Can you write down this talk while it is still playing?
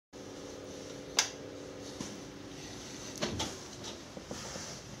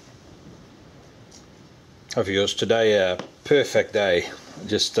Hi viewers, today a perfect day.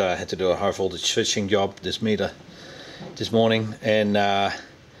 Just had to do a high voltage switching job this morning, and in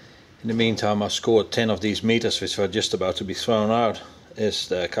the meantime I scored 10 of these meters which were just about to be thrown out as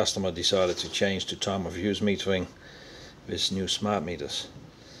the customer decided to change to time of use metering with new smart meters.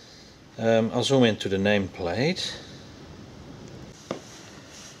 I'll zoom into the nameplate.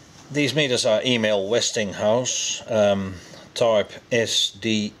 These meters are email Westinghouse, type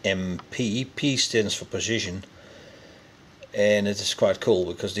SDMP. P stands for precision, and it is quite cool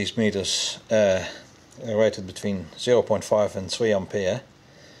because these meters are rated between 0.5 and 3 ampere,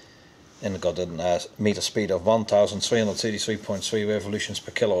 and got a meter speed of 1333.3 revolutions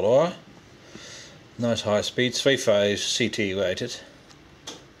per kilowatt hour. Nice high speed, 3-phase CT rated,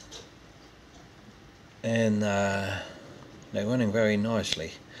 and they're running very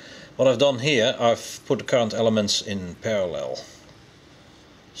nicely. What I've done here, I've put the current elements in parallel.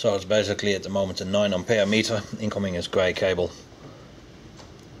 So it's basically at the moment a 9 ampere meter. Incoming is grey cable.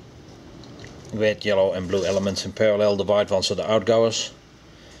 Red, yellow and blue elements in parallel. The white ones are the outgoers.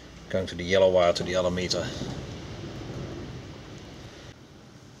 Going to the yellow wire to the other meter.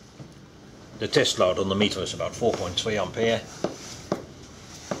 The test load on the meter is about 4.3 ampere.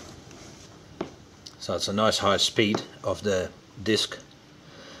 So it's a nice high speed of the disc.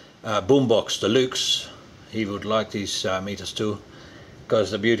 Boombox Deluxe, he would like these meters too, because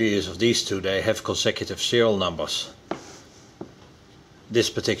the beauty is of these two, they have consecutive serial numbers.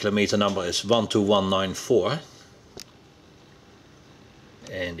 This particular meter number is 12194,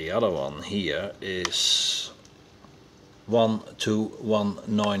 and the other one here is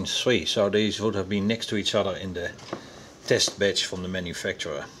 12193, so these would have been next to each other in the test batch from the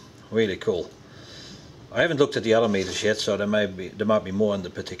manufacturer. Really cool. I haven't looked at the other meters yet, so there might be more in the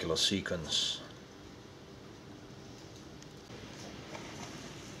particular sequence.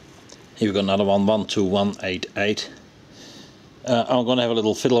 Here we've got another one, 12188. I'm going to have a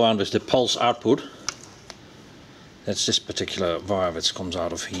little fiddle around with the pulse output. That's this particular wire which comes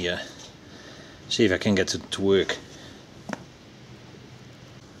out of here. See if I can get it to work.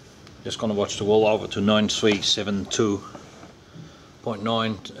 Just going to watch the wall over to 9372.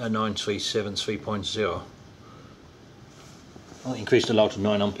 9373.0. I'll increase the load to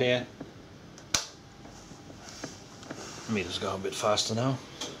 9 ampere. The meter's going a bit faster now.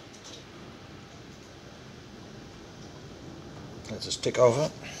 Let's just tick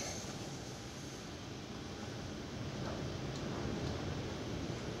over.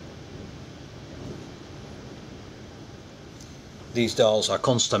 These dials are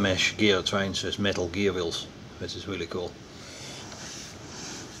Constamesh gear trains with metal gear wheels, which is really cool.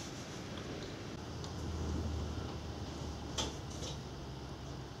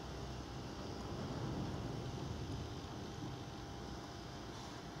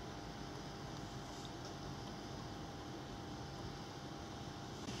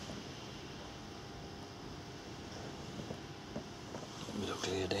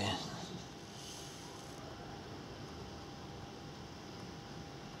 Clear there.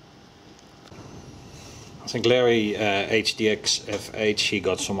 I think Larry HDXFH, he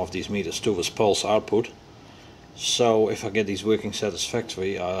got some of these meters too with pulse output. So if I get these working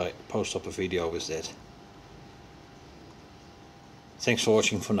satisfactory, I post up a video with that. Thanks for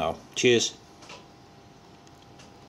watching for now. Cheers.